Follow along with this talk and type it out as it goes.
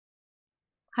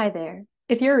Hi there.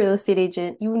 If you're a real estate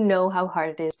agent, you know how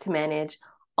hard it is to manage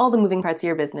all the moving parts of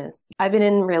your business. I've been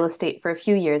in real estate for a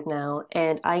few years now,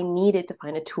 and I needed to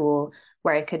find a tool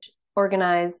where I could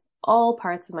organize all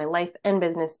parts of my life and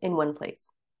business in one place.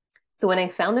 So when I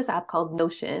found this app called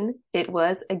Notion, it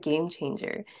was a game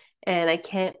changer, and I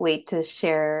can't wait to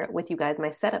share with you guys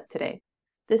my setup today.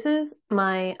 This is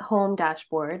my home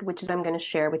dashboard, which is I'm going to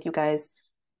share with you guys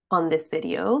on this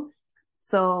video.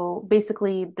 So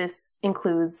basically, this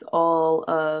includes all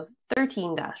of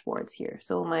 13 dashboards here.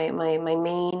 So my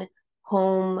main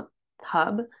home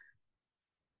hub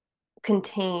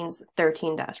contains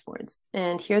 13 dashboards.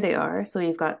 And here they are. So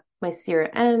you've got my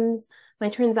CRMs, my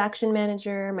transaction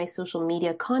manager, my social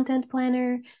media content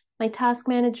planner, my task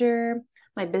manager,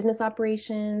 my business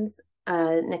operations,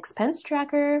 an expense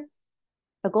tracker,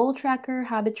 a goal tracker,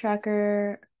 habit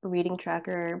tracker, reading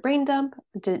tracker, brain dump,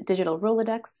 digital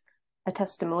Rolodex, a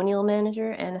testimonial manager,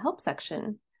 and a help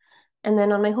section. And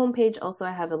then on my homepage, also,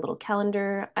 I have a little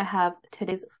calendar. I have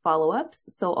today's follow-ups,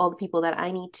 so all the people that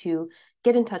I need to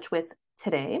get in touch with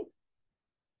today,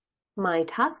 my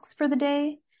tasks for the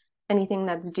day, anything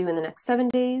that's due in the next 7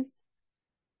 days,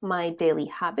 my daily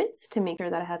habits to make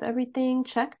sure that I have everything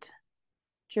checked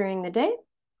during the day,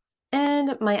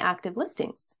 and my active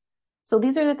listings. So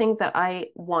these are the things that I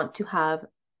want to have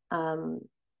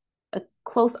a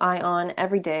close eye on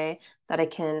every day that I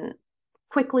can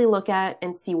quickly look at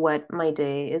and see what my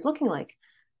day is looking like.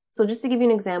 So just to give you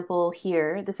an example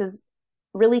here, this is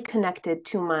really connected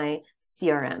to my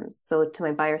CRMs. So to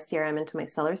my buyer CRM and to my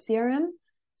seller CRM.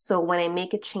 So when I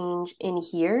make a change in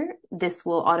here, this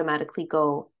will automatically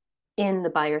go in the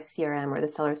buyer CRM or the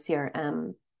seller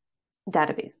CRM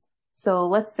database. So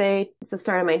let's say it's the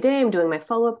start of my day, I'm doing my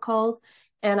follow-up calls,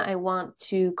 and I want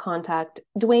to contact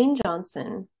Dwayne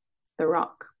Johnson, The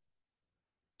Rock.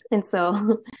 And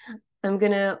so I'm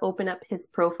going to open up his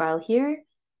profile here,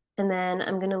 and then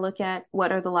I'm going to look at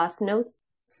what are the last notes.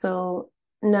 So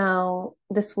now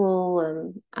this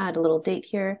will add a little date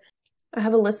here. I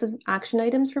have a list of action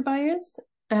items for buyers.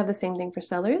 I have the same thing for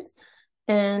sellers.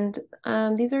 And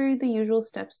these are the usual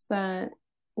steps that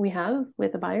we have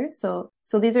with a buyer. So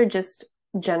these are just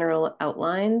general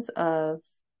outlines of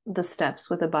the steps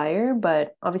with a buyer,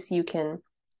 but obviously you can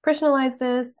personalize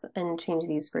this and change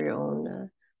these for your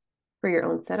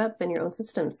own setup and your own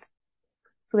systems.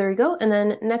 So there we go. And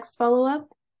then next follow-up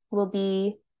will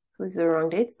be, these are the wrong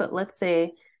dates, but let's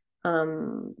say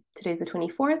today's the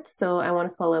 24th. So I want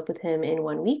to follow up with him in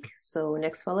 1 week. So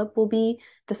next follow-up will be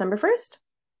December 1st.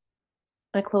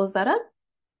 I close that up.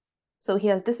 So he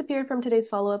has disappeared from today's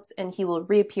follow-ups and he will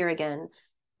reappear again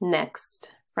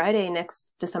next Friday,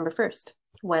 next December 1st,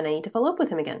 when I need to follow up with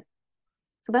him again.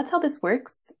 So that's how this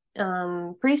works.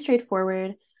 Pretty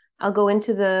straightforward. I'll go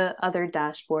into the other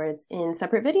dashboards in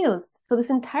separate videos. So this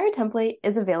entire template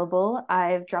is available.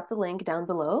 I've dropped the link down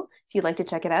below if you'd like to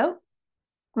check it out.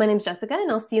 My name's Jessica, and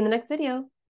I'll see you in the next video.